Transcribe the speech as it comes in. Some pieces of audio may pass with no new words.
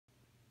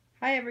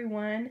Hi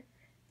everyone,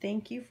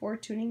 thank you for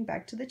tuning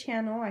back to the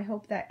channel. I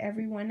hope that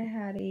everyone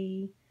had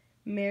a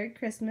Merry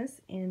Christmas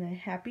and a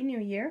Happy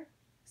New Year.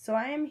 So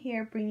I am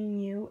here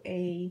bringing you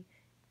a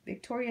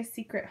Victoria's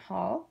Secret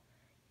haul,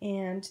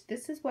 and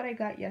this is what I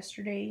got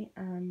yesterday,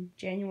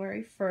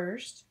 January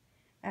 1st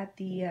at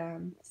the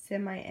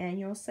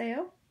semi-annual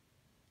sale.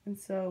 And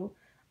so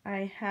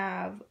I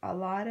have a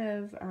lot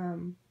of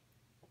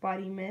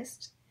body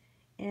mist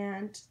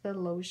and the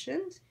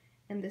lotions,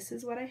 and this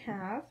is what I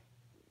have.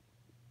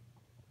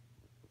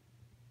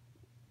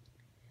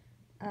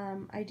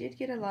 I did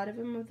get a lot of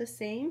them of the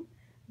same.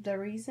 The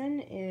reason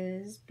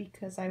is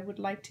because I would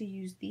like to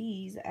use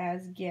these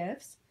as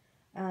gifts,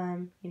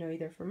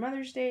 either for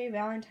Mother's Day,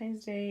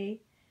 Valentine's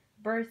Day,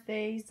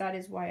 birthdays. That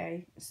is why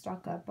I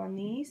stock up on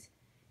these.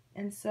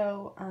 And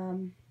so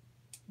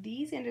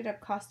these ended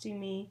up costing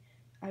me,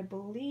 I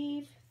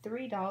believe,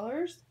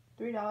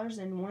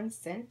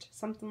 $3.01,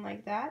 something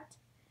like that.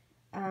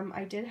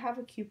 I did have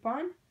a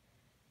coupon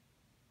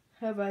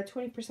of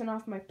 20%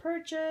 off my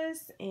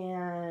purchase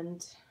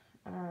and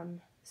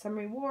some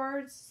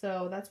rewards,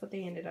 so that's what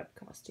they ended up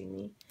costing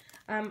me.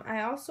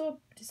 I also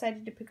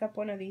decided to pick up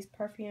one of these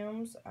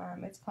perfumes.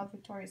 It's called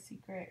Victoria's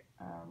Secret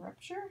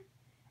Rupture.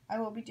 I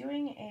will be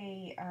doing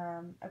a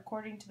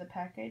according to the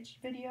package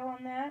video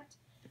on that.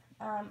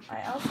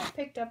 I also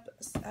picked up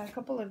a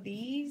couple of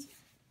these,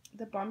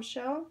 the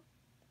Bombshell.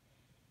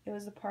 It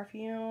was a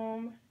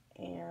perfume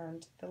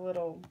and the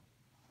little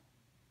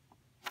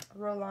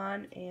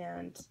roll-on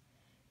and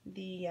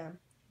the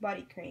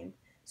body cream.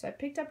 So I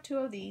picked up two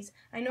of these.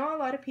 I know a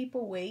lot of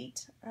people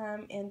wait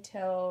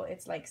until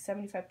it's like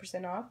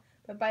 75% off,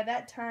 but by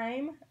that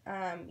time,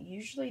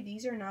 usually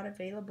these are not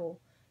available.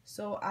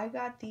 So I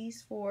got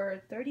these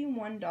for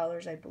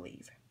 $31, I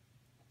believe.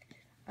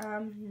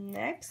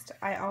 Next,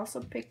 I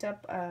also picked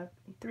up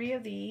 3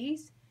 of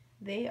these.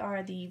 They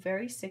are the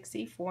Very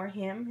Sexy for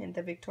Him in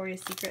the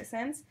Victoria's Secret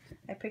scents.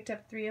 I picked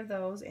up 3 of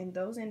those, and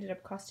those ended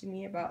up costing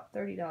me about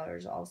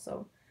 $30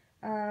 also.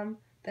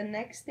 The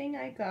next thing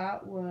I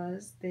got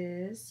was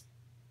this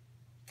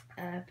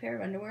pair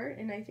of underwear,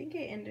 and I think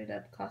it ended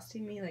up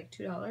costing me like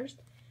 $2.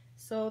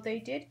 So they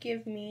did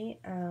give me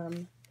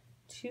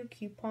 2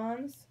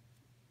 coupons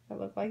that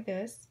look like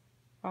this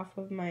off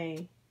of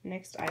my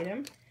next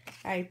item.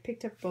 I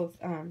picked up both.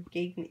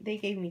 They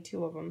gave me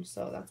 2 of them,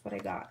 so that's what I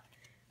got.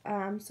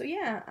 So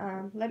yeah,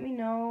 let me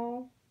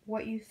know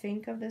what you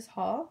think of this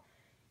haul,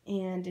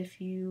 and if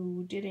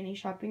you did any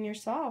shopping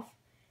yourself.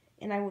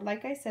 And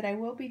like I said, I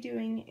will be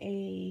doing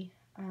a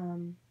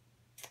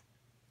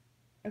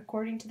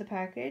according to the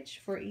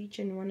package for each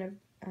and one of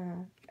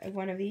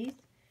these.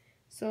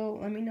 So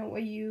let me know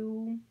what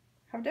you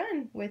have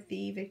done with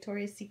the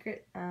Victoria's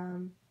Secret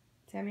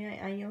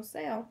semi-annual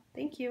sale.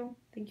 Thank you.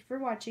 Thank you for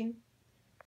watching.